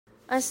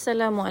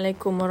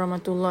Assalamualaikum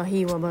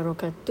warahmatullahi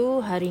wabarakatuh.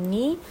 Hari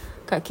ni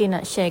Kak K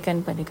nak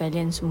sharekan pada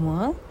kalian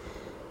semua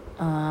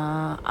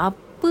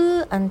apa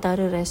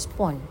antara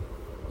respon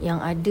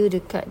yang ada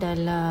kat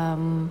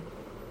dalam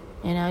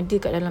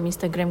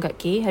Instagram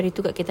Kak K. Hari tu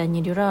Kak K tanya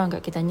diorang,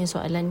 Kak K tanya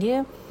soalan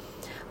dia,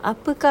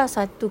 apakah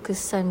satu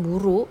kesan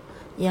buruk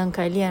yang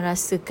kalian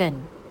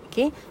rasakan?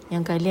 Okay,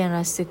 yang kalian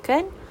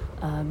rasakan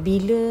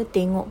bila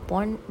tengok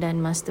porn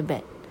dan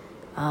masturbate.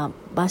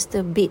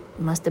 Masturbate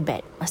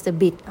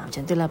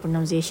macam tu lah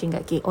pronunciation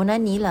Kak K.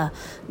 Onani lah.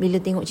 Bila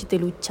tengok cerita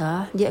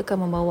lucah, dia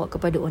akan membawa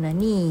kepada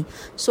onani.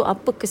 So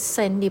apa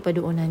kesan dia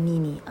pada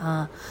onani ni?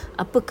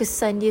 Apa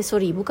kesan dia,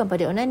 bukan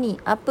pada onani,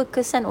 apa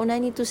kesan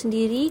onani tu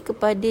sendiri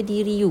kepada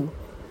diri you?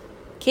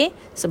 Okay,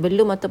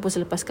 sebelum ataupun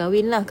selepas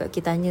kahwin lah Kak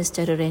K tanya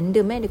secara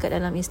random dekat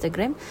dalam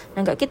Instagram,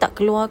 dan Kak K tak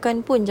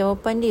keluarkan pun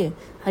jawapan dia.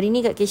 Hari ni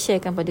Kak K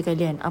sharekan pada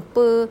kalian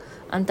apa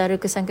antara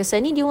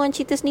kesan-kesan ni. Dia orang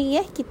cerita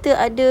sendiri kita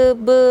ada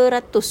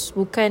beratus,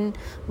 bukan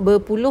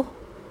berpuluh,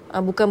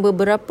 bukan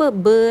beberapa,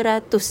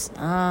 beratus.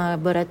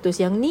 Beratus.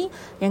 Yang ni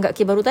yang Kak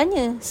K baru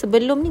tanya.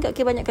 Sebelum ni Kak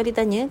K banyak kali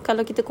tanya.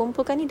 Kalau kita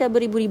kumpulkan ni dah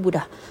beribu-ribu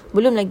dah.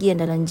 Belum lagi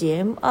yang dalam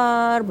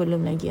JMR,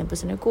 belum lagi yang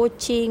personal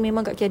coaching.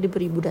 Memang Kak K ada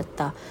beribu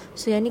data.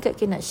 So yang ni Kak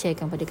K nak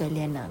sharekan pada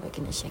kalian lah. Kak K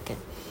nak sharekan.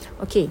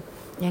 Okay,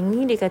 yang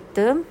ni dia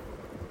kata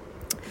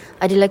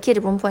ada lelaki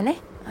ada perempuan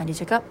dia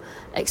cakap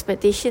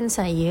expectation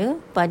saya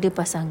pada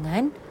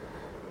pasangan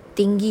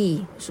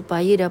tinggi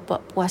supaya dapat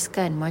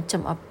puaskan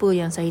macam apa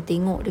yang saya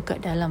tengok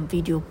dekat dalam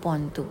video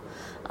porn tu.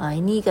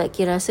 Ini Kak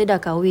K rasa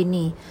dah kahwin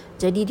ni,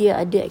 jadi dia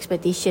ada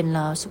expectation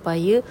lah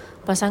supaya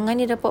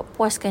pasangan dia dapat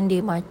puaskan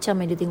dia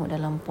macam yang dia tengok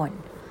dalam porn.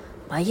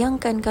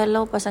 Bayangkan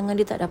kalau pasangan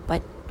dia tak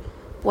dapat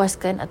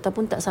puaskan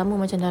ataupun tak sama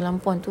macam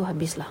dalam porn tu,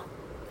 habislah.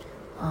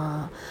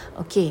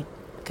 Okay,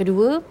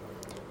 kedua,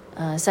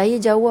 saya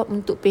jawab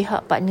untuk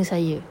pihak partner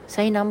saya.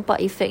 Saya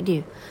nampak efek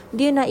dia.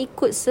 Dia nak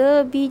ikut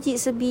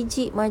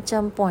sebiji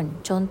macam porn.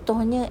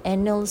 Contohnya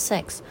anal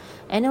sex.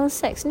 Anal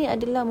sex ni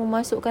adalah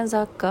memasukkan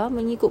zakar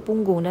mengikut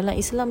punggung. Dalam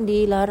Islam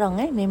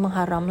dilarang, memang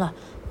haram lah.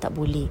 Tak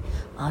boleh.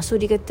 So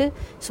dia kata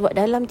sebab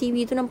dalam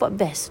TV tu nampak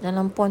best,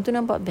 dalam porn tu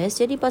nampak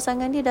best, jadi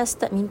pasangan dia dah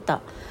start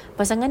minta.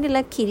 Pasangan dia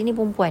lelaki, dia ni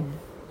perempuan.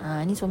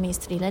 Ni suami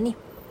isteri lah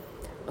ni.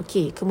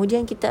 Okey,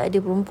 kemudian kita ada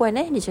perempuan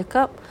dia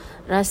cakap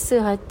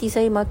rasa hati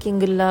saya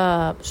makin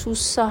gelap,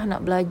 susah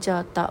nak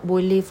belajar, tak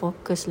boleh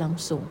fokus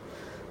langsung.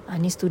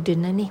 Ni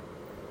student lah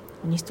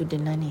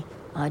ni.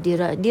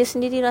 Dia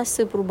sendiri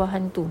rasa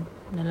perubahan tu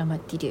dalam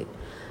hati dia.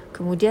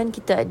 Kemudian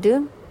kita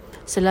ada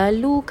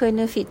selalu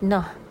kena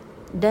fitnah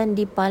dan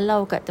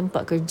dipalau kat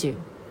tempat kerja.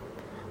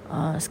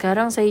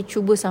 Sekarang saya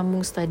cuba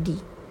sambung study,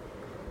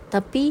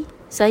 tapi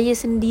saya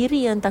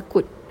sendiri yang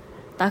takut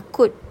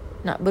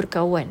nak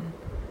berkawan.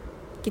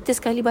 Kita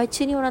sekali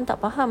baca ni orang tak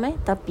faham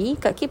tapi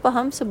Kak K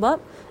faham sebab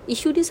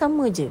isu dia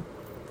sama je.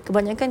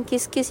 Kebanyakan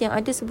kes-kes yang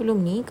ada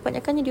sebelum ni,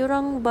 kebanyakannya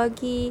diorang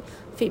bagi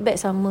feedback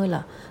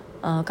samalah.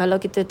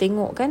 Kalau kita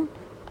tengok kan,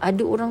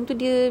 ada orang tu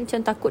dia macam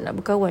takut nak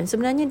berkawan.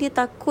 Sebenarnya dia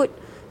takut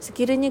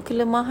sekiranya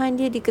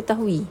kelemahan dia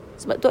diketahui.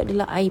 Sebab tu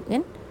adalah aib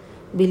kan.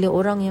 Bila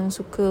orang yang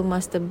suka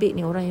masturbate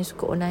ni, orang yang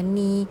suka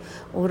onani,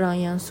 orang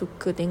yang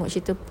suka tengok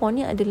cerita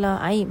porn ni adalah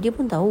aib. Dia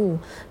pun tahu.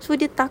 So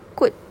dia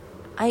takut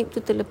aib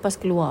tu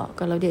terlepas keluar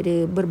kalau dia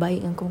ada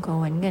berbaik dengan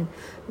kawan-kawan kan.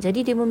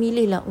 Jadi dia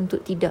memilih lah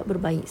untuk tidak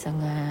berbaik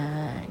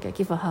sangat. Kak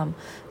K faham.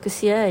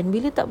 Kesian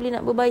bila tak boleh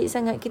nak berbaik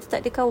sangat, kita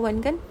tak ada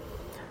kawan kan.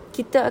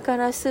 Kita akan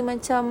rasa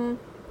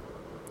macam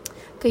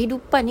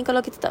kehidupan ni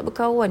kalau kita tak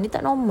berkawan, dia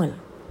tak normal.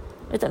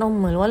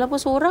 Walaupun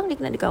seorang dia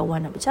kena ada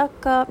kawan, nak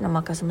bercakap, nak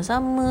makan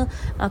sama-sama.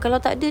 Kalau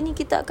tak ada ni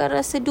kita akan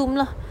rasa doom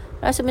lah.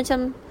 Rasa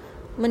macam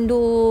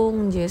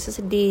mendung je,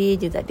 sesedih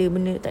je, tak ada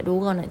benda, tak ada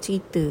orang nak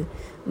cerita.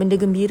 Benda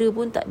gembira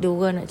pun tak ada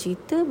orang nak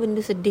cerita,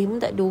 benda sedih pun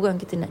tak ada orang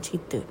kita nak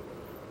cerita.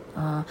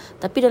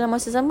 Tapi dalam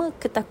masa sama,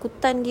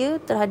 ketakutan dia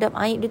terhadap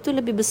aib dia tu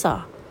lebih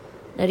besar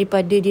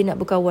daripada dia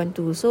nak berkawan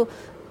tu. So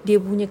dia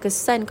punya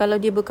kesan kalau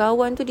dia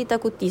berkawan tu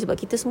ditakuti, sebab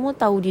kita semua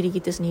tahu diri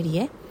kita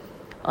sendiri.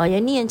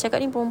 Yang ni yang cakap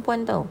ni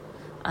perempuan tau.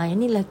 Yang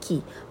ni lelaki.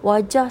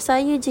 Wajah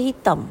saya je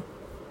hitam,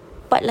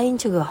 part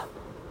lain cerah.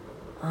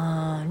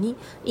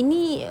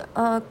 Ini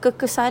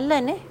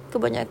kekesalan.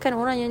 Kebanyakan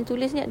orang yang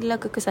tulis ni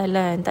adalah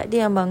kekesalan, tak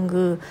ada yang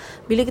bangga.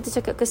 Bila kita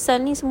cakap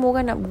kesal ni, semua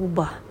orang nak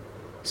berubah.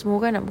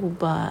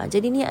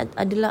 Jadi ni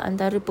adalah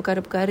antara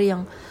perkara-perkara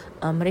yang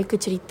mereka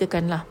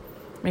ceritakan.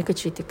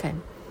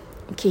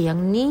 Okey,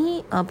 yang ni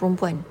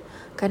perempuan.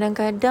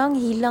 Kadang-kadang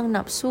hilang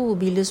nafsu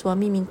bila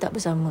suami minta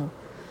bersama.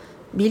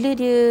 Bila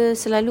dia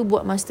selalu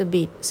buat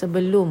masturbate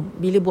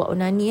bila buat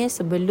onani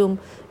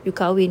sebelum you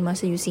kahwin,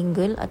 masa you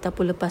single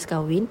ataupun lepas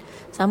kahwin,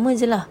 sama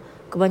je lah.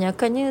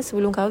 Kebanyakannya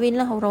sebelum kahwin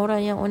lah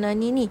orang-orang yang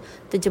onani ni,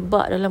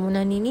 terjebak dalam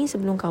onani ni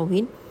sebelum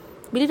kahwin.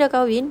 Bila dah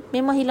kahwin,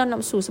 memang hilang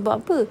nafsu.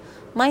 Sebab apa?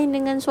 Main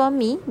dengan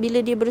suami,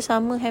 bila dia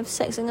bersama have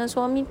sex dengan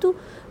suami tu,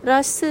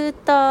 rasa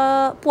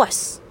tak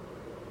puas.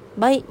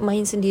 Baik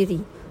main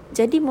sendiri.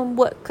 Jadi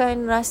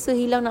membuatkan rasa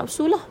hilang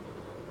nafsu lah.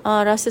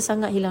 Rasa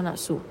sangat hilang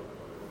nafsu.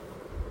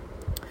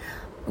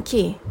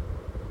 Okey.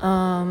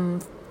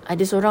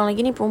 Ada seorang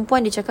lagi ni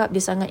perempuan, dia cakap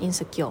dia sangat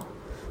insecure.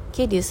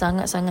 Okay, dia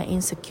sangat-sangat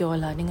insecure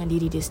lah dengan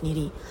diri dia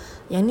sendiri.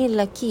 Yang ni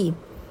lelaki,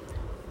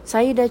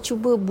 saya dah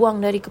cuba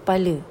buang dari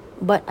kepala,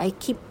 but I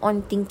keep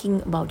on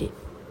thinking about it.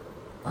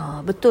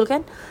 Betul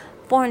kan?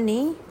 Porn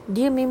ni,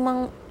 dia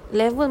memang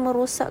level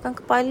merosakkan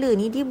kepala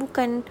ni, dia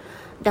bukan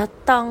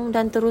datang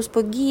dan terus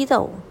pergi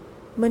tau.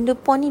 Benda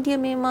porn ni dia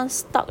memang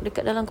stuck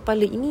dekat dalam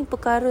kepala. Ini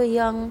perkara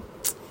yang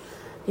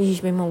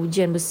memang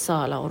ujian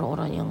besar lah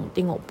orang-orang yang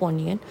tengok porn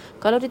ni kan.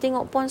 Kalau dia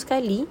tengok porn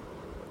sekali,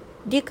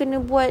 dia kena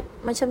buat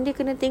macam dia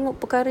kena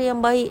tengok perkara yang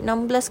baik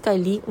 16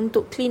 kali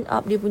untuk clean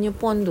up dia punya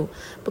porn tu.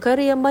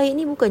 Perkara yang baik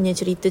ni bukannya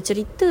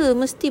cerita-cerita,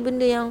 mesti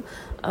benda yang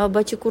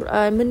baca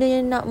Quran, benda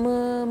yang nak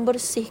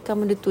membersihkan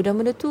benda tu.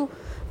 Dan benda tu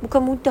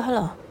bukan mudah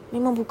lah.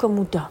 Memang bukan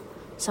mudah.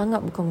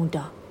 Sangat bukan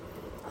mudah.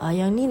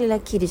 Yang ni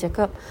lelaki dia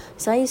cakap,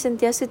 saya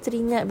sentiasa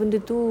teringat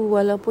benda tu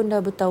walaupun dah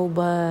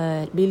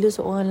bertaubat. Bila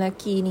seorang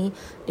lelaki ni,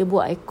 dia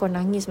buat ikon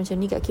nangis macam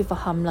ni, Kak K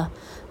faham lah.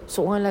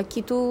 Seorang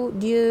lelaki tu,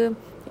 dia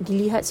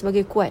dilihat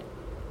sebagai kuat.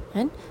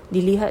 Kan?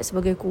 Dilihat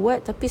sebagai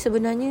kuat, tapi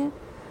sebenarnya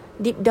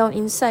deep down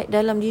inside,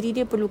 dalam diri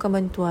dia perlukan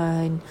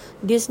bantuan.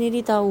 Dia sendiri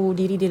tahu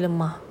diri dia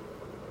lemah.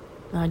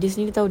 Dia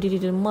sendiri tahu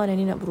diri dia lemah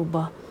dan dia nak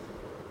berubah.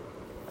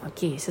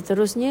 Okey,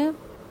 seterusnya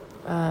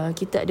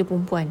kita ada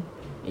perempuan.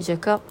 Dia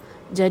cakap,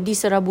 jadi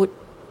serabut.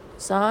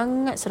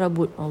 Sangat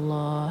serabut.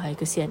 Allah, hai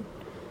kesian.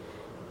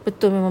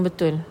 Betul, memang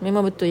betul.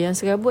 Memang betul.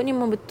 Yang serabut ni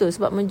memang betul.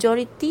 Sebab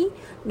majoriti,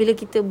 bila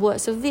kita buat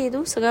survey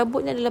tu,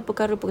 serabut ni adalah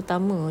perkara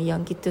pertama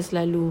yang kita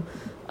selalu,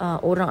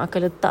 orang akan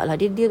letak lah.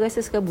 Dia rasa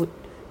serabut.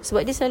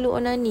 Sebab dia selalu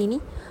onani ni,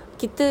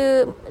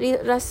 kita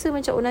rasa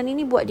macam onani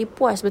ni buat dia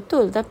puas.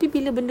 Betul. Tapi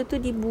bila benda tu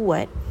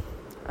dibuat,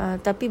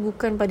 tapi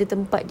bukan pada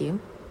tempat dia,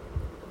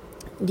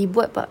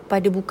 dibuat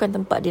pada bukan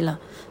tempat dia lah,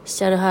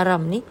 secara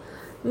haram ni,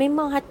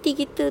 memang hati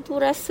kita tu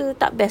rasa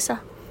tak best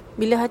lah.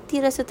 Bila hati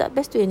rasa tak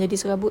best tu yang jadi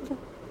serabut tu.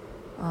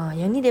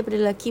 Yang ni daripada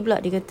lelaki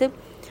pula. Dia kata,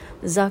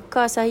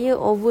 zakar saya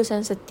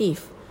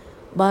oversensitif.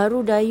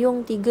 Baru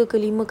dayung 3 ke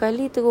 5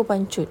 kali terus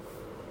pancut.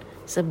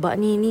 Sebab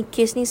ni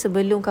kes ni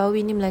sebelum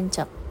kahwin ni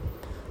melancap.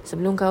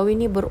 Sebelum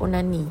kahwin ni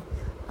beronani.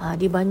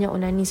 Dia banyak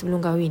onani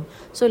sebelum kahwin.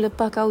 So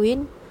lepas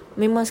kahwin,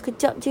 memang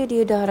sekejap je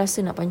dia dah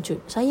rasa nak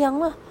pancut. Sayang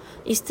lah.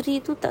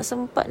 Isteri tu tak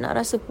sempat nak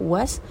rasa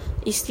puas.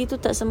 Isteri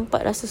tu tak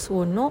sempat rasa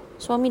seronok.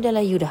 Suami dah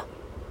layu dah.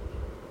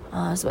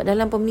 Sebab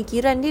dalam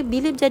pemikiran dia,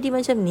 bila jadi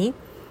macam ni,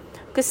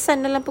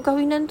 kesan dalam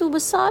perkahwinan tu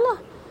besar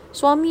lah.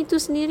 Suami tu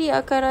sendiri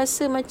akan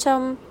rasa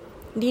macam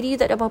diri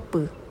tak ada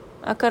apa-apa.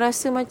 Akan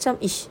rasa macam,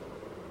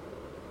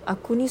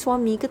 aku ni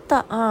suami ke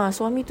tak?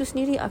 Suami tu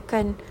sendiri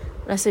akan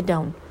rasa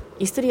down.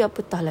 Isteri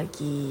apatah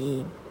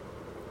lagi.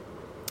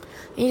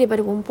 Ini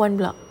daripada perempuan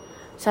pula.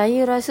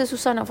 Saya rasa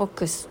susah nak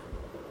fokus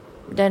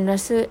dan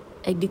rasa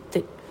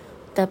addicted.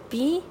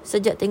 Tapi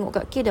sejak tengok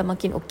Kak K dah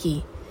makin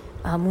okey.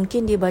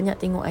 Mungkin dia banyak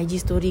tengok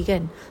IG story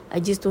kan.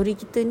 IG story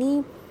kita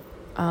ni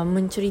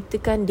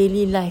menceritakan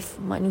daily life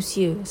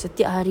manusia.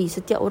 Setiap hari,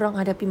 setiap orang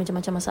hadapi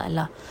macam-macam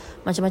masalah,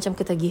 macam-macam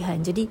ketagihan.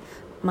 Jadi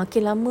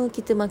makin lama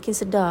kita makin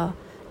sedar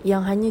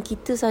yang hanya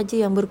kita saja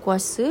yang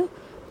berkuasa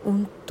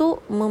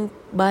untuk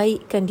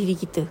membaikkan diri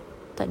kita.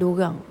 Tak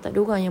ada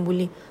orang yang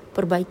boleh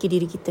perbaiki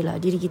diri kita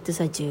lah. Diri kita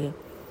saja.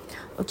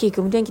 Okey,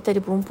 kemudian kita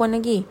ada perempuan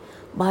lagi.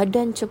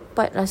 Badan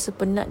cepat rasa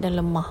penat dan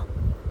lemah.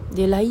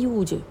 Dia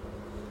layu je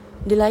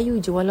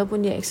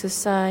walaupun dia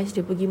exercise,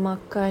 dia pergi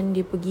makan,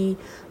 dia pergi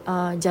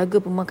jaga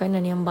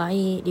pemakanan yang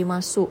baik, dia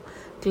masuk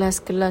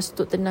kelas-kelas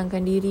untuk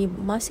tenangkan diri,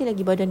 masih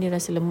lagi badan dia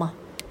rasa lemah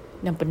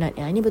dan penat.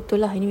 Ini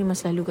betul lah. Ini memang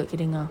selalu kita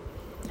dengar.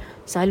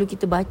 Selalu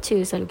kita baca,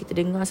 selalu kita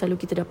dengar, selalu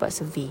kita dapat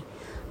survey.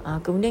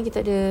 Kemudian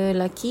kita ada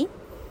lelaki,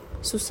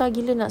 susah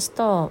gila nak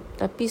stop,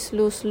 tapi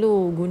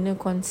slow-slow guna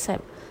konsep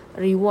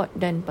reward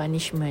dan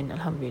punishment.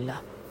 Alhamdulillah.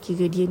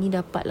 Kira dia ni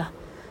dapatlah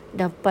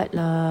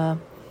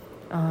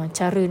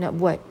cara nak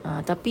buat.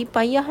 Tapi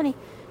payah ni.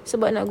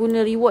 Sebab nak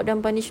guna reward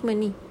dan punishment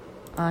ni.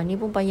 Ni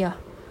pun payah.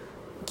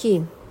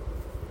 Okay.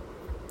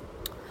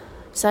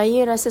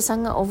 Saya rasa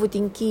sangat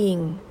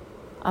overthinking.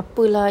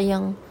 Apalah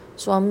yang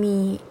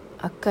suami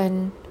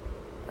akan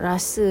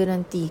rasa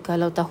nanti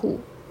kalau tahu.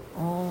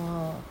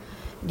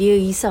 Dia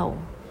risau.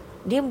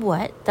 Dia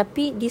buat,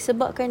 tapi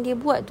disebabkan dia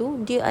buat tu,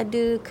 dia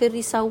ada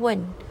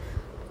kerisauan.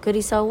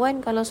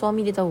 Kerisauan kalau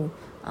suami dia tahu.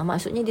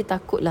 Maksudnya dia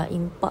takutlah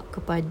impak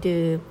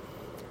kepada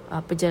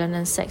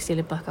perjalanan seks dia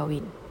lepas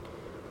kahwin.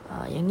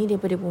 Yang ni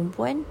daripada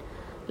perempuan,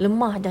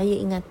 lemah daya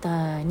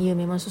ingatan. Ya,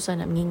 memang susah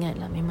nak mengingat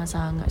lah. Memang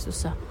sangat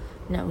susah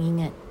nak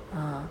mengingat.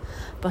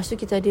 Lepas tu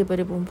kita ada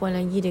daripada perempuan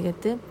lagi, dia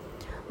kata,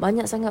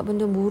 banyak sangat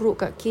benda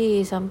buruk Kak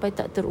K sampai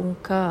tak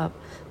terungkap.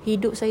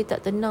 Hidup saya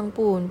tak tenang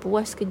pun,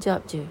 puas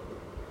kejap je.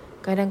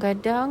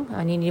 Kadang-kadang,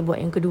 ni dia buat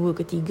yang kedua,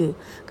 ketiga.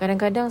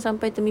 Kadang-kadang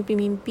sampai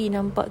termimpi-mimpi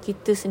nampak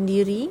kita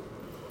sendiri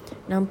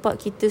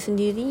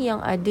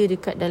yang ada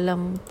dekat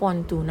dalam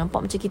porn tu.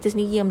 Nampak macam kita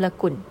sendiri yang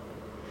berlakon.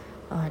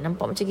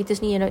 Nampak macam kita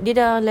sendiri. Dia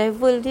dah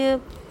level dia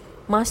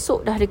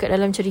masuk dah dekat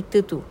dalam cerita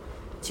tu.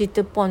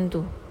 Cerita porn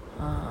tu.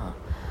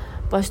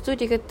 Lepas tu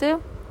dia kata,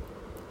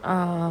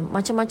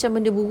 macam-macam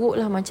benda buruk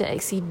lah. Macam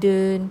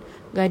accident,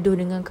 gaduh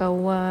dengan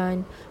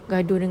kawan,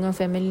 gaduh dengan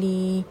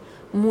family,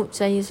 mood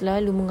saya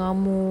selalu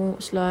mengamuk,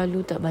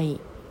 selalu tak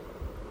baik.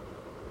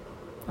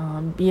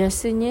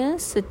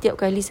 Biasanya setiap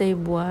kali saya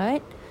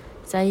buat,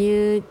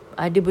 saya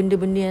ada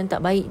benda-benda yang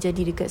tak baik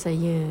jadi dekat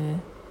saya.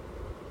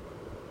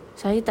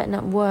 Saya tak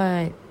nak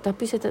buat,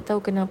 tapi saya tak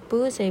tahu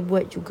kenapa saya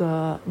buat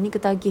juga. Ni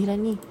ketagih lah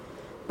ni.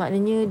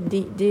 Maknanya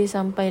dia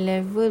sampai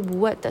level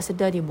buat tak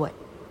sedar dia buat.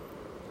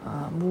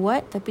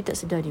 Buat tapi tak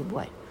sedar dia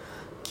buat.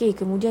 Okay,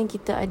 kemudian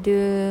kita ada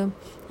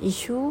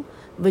isu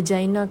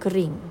vagina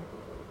kering.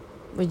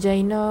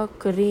 Vagina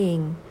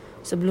kering.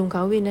 Sebelum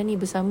kahwin dah ni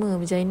bersama,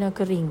 vagina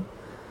kering.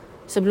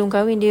 Sebelum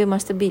kahwin dia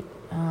masturbate.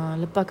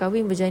 Lepas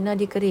kahwin vagina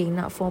dia kering.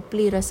 Nak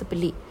foreplay rasa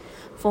pelik.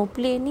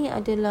 Foreplay ni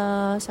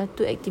adalah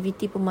satu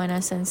aktiviti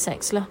pemanasan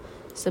seks lah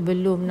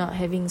sebelum nak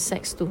having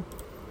sex tu.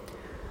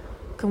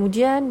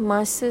 Kemudian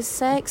masa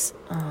seks,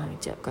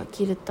 sekejap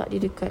kaki letak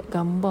dia dekat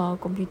gambar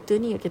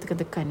komputer ni, kita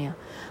tekan-tekan ya.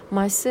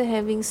 Masa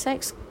having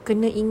sex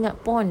kena ingat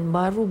porn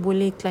baru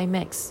boleh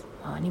climax.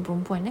 Ni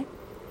perempuan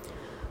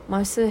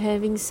Masa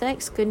having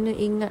sex kena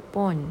ingat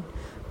porn.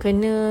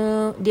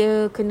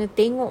 Dia kena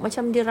tengok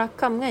macam dia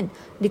rakam kan.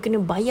 Dia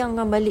kena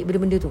bayangkan balik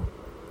benda-benda tu.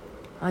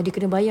 Dia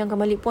kena bayangkan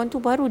balik puan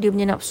tu, baru dia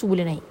punya nafsu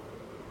boleh naik.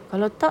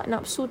 Kalau tak,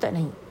 nafsu tak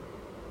naik.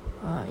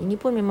 Ini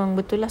pun memang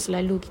betul lah,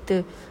 selalu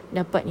kita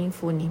dapat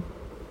info ni.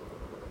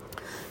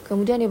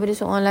 Kemudian daripada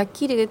seorang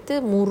lelaki, dia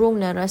kata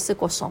murung dan rasa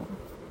kosong.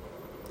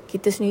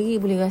 Kita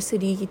sendiri boleh rasa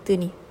diri kita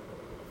ni.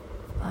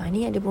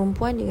 Ni ada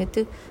perempuan, dia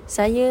kata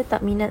saya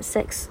tak minat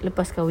seks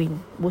lepas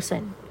kahwin,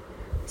 bosan.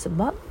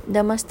 Sebab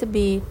dah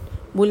masturbate,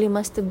 boleh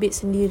masturbate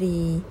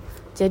sendiri.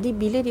 Jadi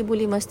bila dia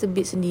boleh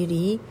masturbate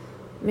sendiri,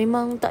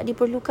 memang tak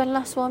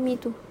diperlukanlah suami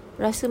tu.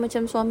 Rasa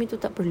macam suami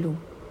tu tak perlu.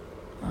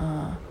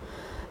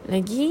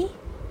 Lagi,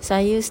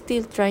 saya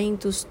still trying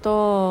to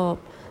stop.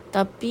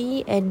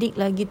 Tapi addict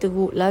lagi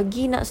teruk.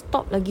 Lagi nak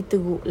stop lagi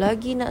teruk.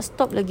 Lagi nak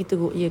stop lagi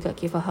teruk. Ya Kak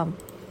Kay faham.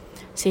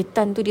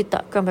 Setan tu dia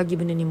takkan bagi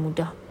benda ni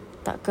mudah.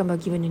 Takkan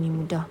bagi benda ni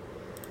mudah.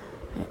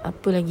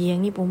 Apa lagi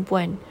yang ni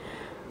perempuan.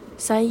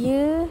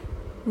 Saya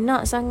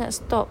nak sangat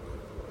stop.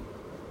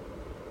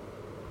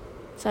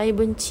 Saya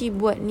benci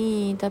buat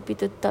ni tapi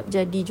tetap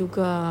jadi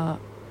juga.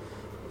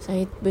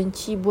 Saya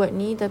benci buat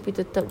ni tapi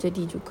tetap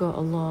jadi juga.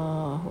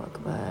 Allahu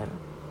Akbar.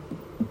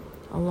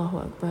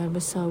 Allahu Akbar.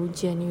 Besar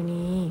ujian you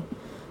ni.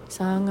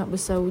 Sangat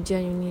besar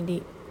ujian you ni,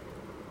 dik.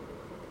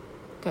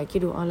 Kak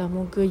Kay doalah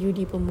moga you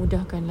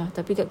dipermudahkan lah.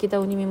 Tapi Kak Kay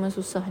tahu ni memang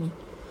susah ni.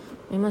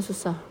 Memang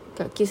susah.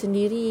 Kak Kay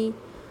sendiri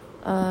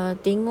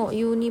tengok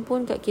you ni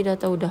pun Kak Kay dah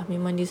tahu dah.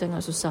 Memang dia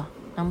sangat susah.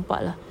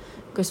 Nampaklah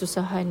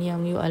kesusahan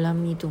yang you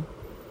alami tu.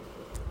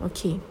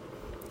 Okey.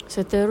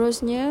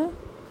 Seterusnya,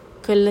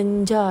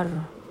 kelenjar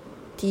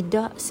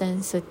tidak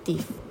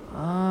sensitif.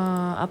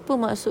 Apa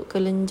maksud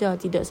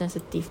kelenjar tidak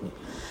sensitif ni?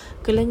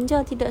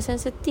 Kelenjar tidak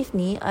sensitif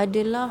ni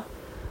adalah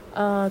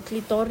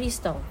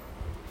klitoris tau.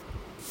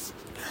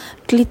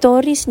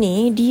 Klitoris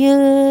ni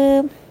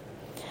dia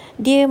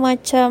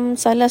macam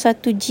salah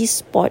satu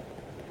G-spot.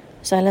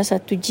 Salah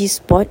satu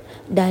G-spot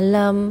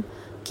dalam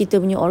kita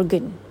punya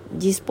organ.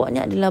 G-spot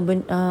ni adalah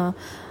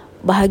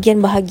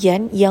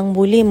bahagian-bahagian yang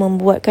boleh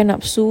membuatkan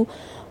nafsu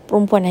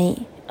perempuan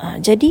naik.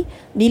 Jadi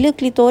bila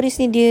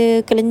klitoris ni,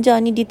 dia kelenjar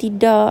ni dia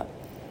tidak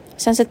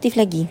sensitif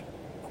lagi.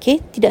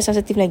 Okey, tidak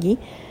sensitif lagi,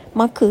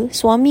 maka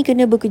suami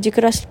kena bekerja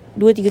keras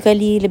 2-3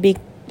 kali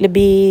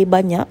lebih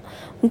banyak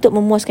untuk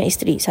memuaskan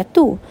isteri.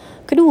 Satu.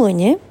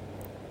 Keduanya,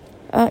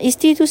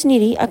 isteri tu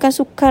sendiri akan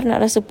sukar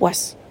nak rasa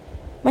puas.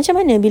 Macam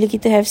mana bila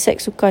kita have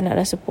sex sukar nak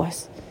rasa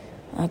puas?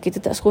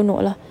 Kita tak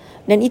seronok lah.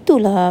 Dan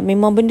itulah,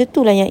 memang benda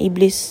tu lah yang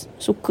iblis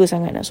suka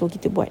sangat nak suruh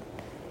kita buat.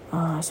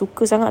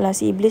 Suka sangat lah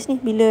si iblis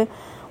ni bila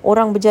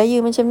orang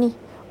berjaya macam ni.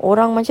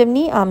 Orang macam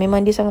ni,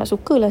 memang dia sangat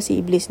suka lah si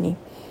iblis ni.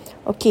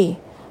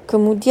 Okey.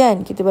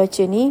 Kemudian kita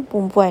baca ni,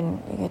 perempuan.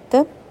 Dia kata,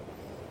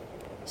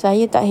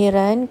 saya tak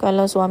heran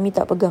kalau suami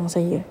tak pegang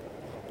saya.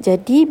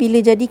 Jadi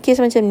bila jadi kes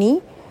macam ni,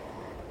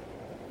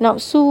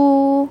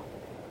 nafsu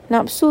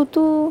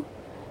tu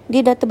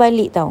dia dah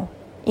terbalik tau.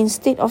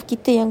 Instead of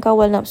kita yang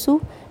kawal nafsu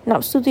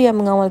tu yang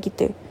mengawal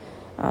kita.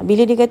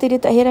 Bila dia kata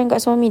dia tak heran kat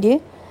suami dia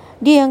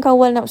yang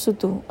kawal nafsu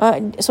tu.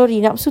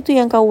 Nafsu tu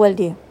yang kawal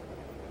dia.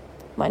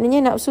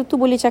 Maknanya nafsu tu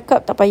boleh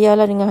cakap, tak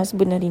payahlah dengan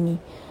husband hari ni.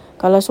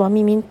 Kalau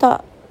suami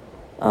minta,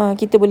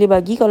 kita boleh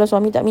bagi. Kalau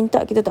suami tak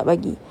minta, kita tak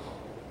bagi.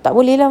 Tak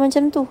boleh lah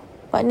macam tu.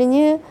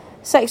 Maknanya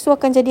seks tu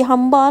akan jadi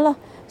hamba lah.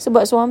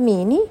 Sebab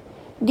suami ni,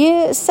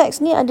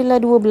 seks ni adalah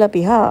dua belah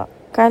pihak.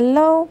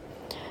 Kalau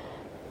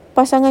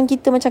pasangan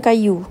kita macam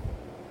kayu,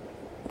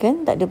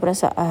 kan, tak ada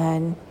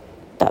perasaan,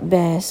 tak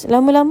best,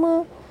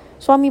 lama-lama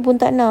suami pun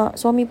tak nak,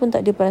 suami pun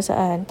tak ada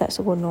perasaan, tak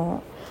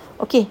seronok.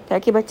 Okey, Kak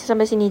Kay baca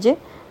sampai sini je.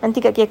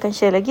 Nanti Kak Kay akan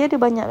share lagi, ada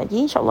banyak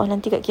lagi, insyaAllah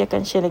nanti Kak Kay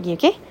akan share lagi.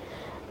 Okey,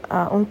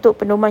 untuk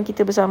pedoman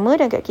kita bersama.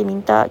 Dan Kak Kay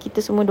minta kita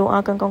semua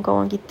doakan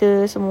kawan-kawan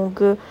kita,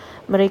 semoga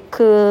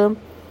mereka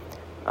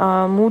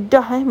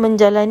mudah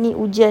menjalani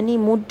ujian ni,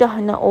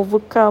 mudah nak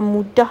overcome,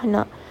 mudah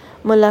nak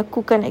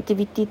melakukan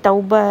aktiviti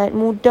taubat,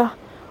 mudah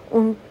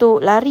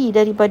untuk lari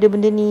daripada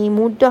benda ni,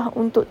 mudah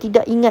untuk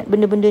tidak ingat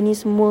benda-benda ni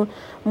semua,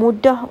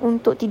 mudah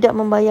untuk tidak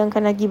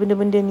membayangkan lagi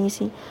benda-benda ni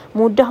sih,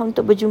 mudah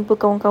untuk berjumpa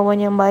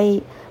kawan-kawan yang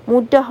baik,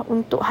 mudah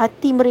untuk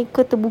hati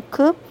mereka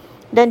terbuka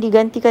dan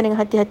digantikan dengan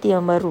hati-hati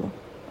yang baru.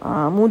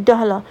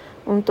 Mudahlah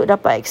untuk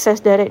dapat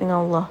akses direct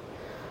dengan Allah.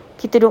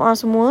 Kita doa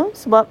semua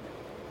sebab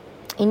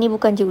ini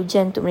bukan je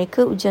ujian untuk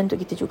mereka, ujian untuk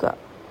kita juga.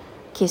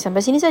 Okey,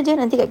 sampai sini saja.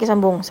 Nanti Kak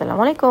Kesan sambung.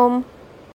 Assalamualaikum.